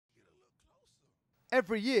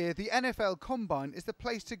Every year, the NFL Combine is the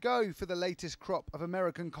place to go for the latest crop of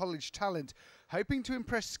American college talent, hoping to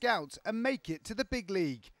impress scouts and make it to the big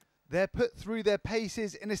league. They're put through their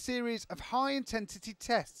paces in a series of high-intensity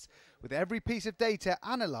tests, with every piece of data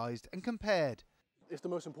analysed and compared. It's the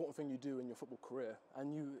most important thing you do in your football career,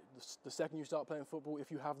 and the second you start playing football, if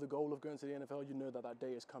you have the goal of going to the NFL, you know that that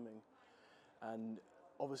day is coming. And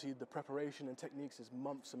obviously the preparation and techniques is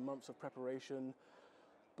months and months of preparation.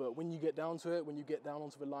 But when you get down to it, when you get down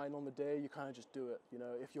onto the line on the day, you kind of just do it. You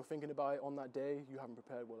know, if you're thinking about it on that day, you haven't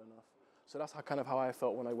prepared well enough. So that's kind of how I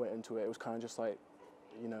felt when I went into it. It was kind of just like,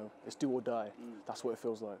 you know, it's do or die. That's what it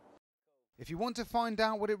feels like. If you want to find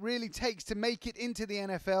out what it really takes to make it into the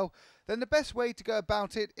NFL, then the best way to go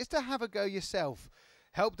about it is to have a go yourself,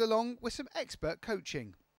 helped along with some expert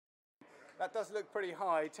coaching. That does look pretty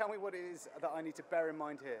high. Tell me what it is that I need to bear in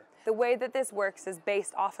mind here. The way that this works is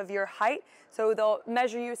based off of your height. So they'll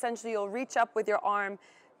measure you, essentially you'll reach up with your arm.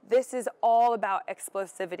 This is all about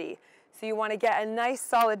explosivity. So you want to get a nice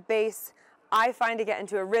solid base. I find to get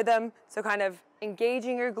into a rhythm, so kind of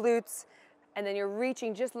engaging your glutes, and then you're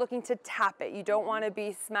reaching, just looking to tap it. You don't want to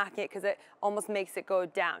be smacking it because it almost makes it go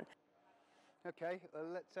down. Okay,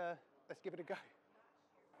 let's give it a go.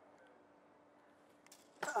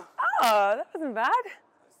 Oh, that wasn't bad.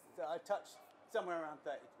 So I touched somewhere around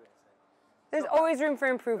 33. There's always room for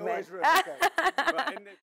improvement. Always room, okay. Right,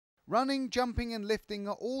 Running, jumping and lifting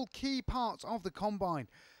are all key parts of the Combine,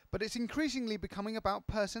 but it's increasingly becoming about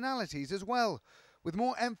personalities as well, with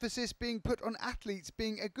more emphasis being put on athletes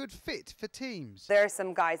being a good fit for teams. There are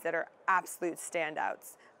some guys that are absolute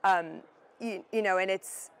standouts, you know, and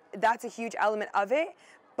that's a huge element of it,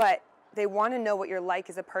 but they want to know what you're like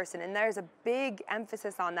as a person, and there's a big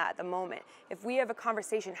emphasis on that at the moment. If we have a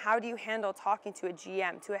conversation, how do you handle talking to a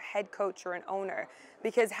GM, to a head coach or an owner?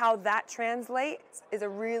 Because how that translates is a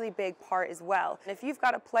really big part as well. And if you've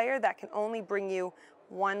got a player that can only bring you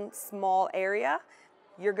one small area,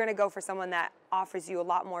 you're going to go for someone that offers you a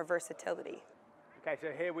lot more versatility. Okay,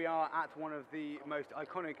 so here we are at one of the most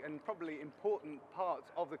iconic and probably important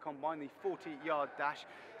parts of the Combine, the 40-yard dash.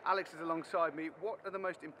 Alex is alongside me. What are the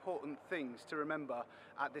most important things to remember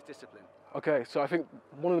at this discipline? Okay, so I think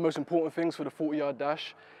one of the most important things for the 40-yard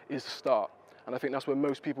dash is the start. And I think that's where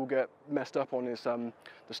most people get messed up on is the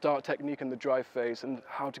start technique and the drive phase and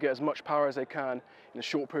how to get as much power as they can in a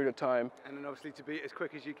short period of time. And then obviously to be as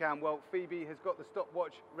quick as you can. Well, Phoebe has got the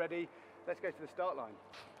stopwatch ready. Let's go to the start line.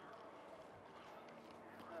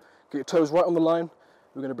 Get your toes right on the line.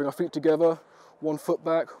 We're going to bring our feet together, 1 foot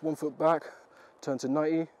back, turn to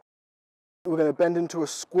 90. We're going to bend into a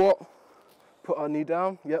squat, put our knee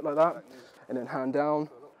down, yeah, like that, and then hand down.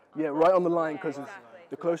 Yeah, right on the line, because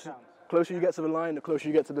the closer you get to the line, the closer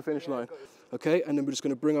you get to the finish line. Okay, and then we're just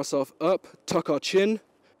going to bring ourselves up, tuck our chin, and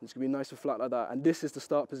it's going to be nice and flat like that. And this is the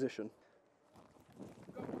start position.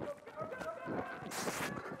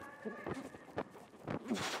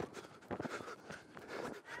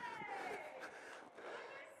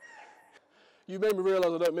 You made me realise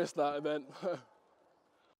I don't miss that event.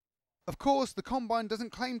 Of course, the Combine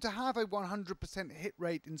doesn't claim to have a 100% hit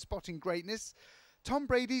rate in spotting greatness. Tom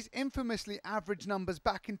Brady's infamously average numbers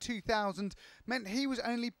back in 2000 meant he was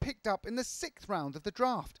only picked up in the 6th round of the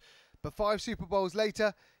draft. But 5 Super Bowls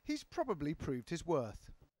later, he's probably proved his worth.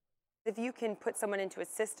 If you can put someone into a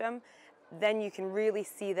system, then you can really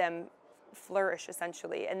see them flourish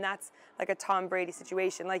essentially, and that's like a Tom Brady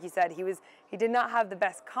situation. Like you said, he did not have the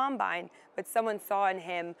best combine, but someone saw in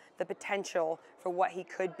him the potential for what he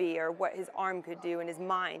could be or what his arm could do and his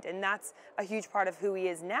mind, and that's a huge part of who he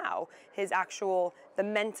is now, the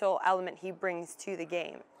mental element he brings to the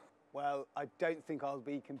game. Well, I don't think I'll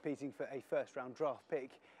be competing for a first-round draft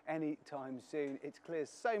pick anytime soon. It's clear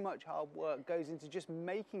so much hard work goes into just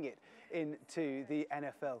making it into the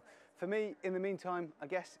NFL. For me, in the meantime, I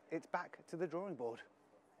guess it's back to the drawing board.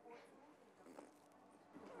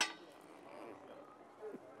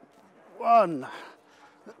 1,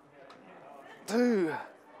 2,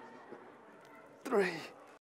 3.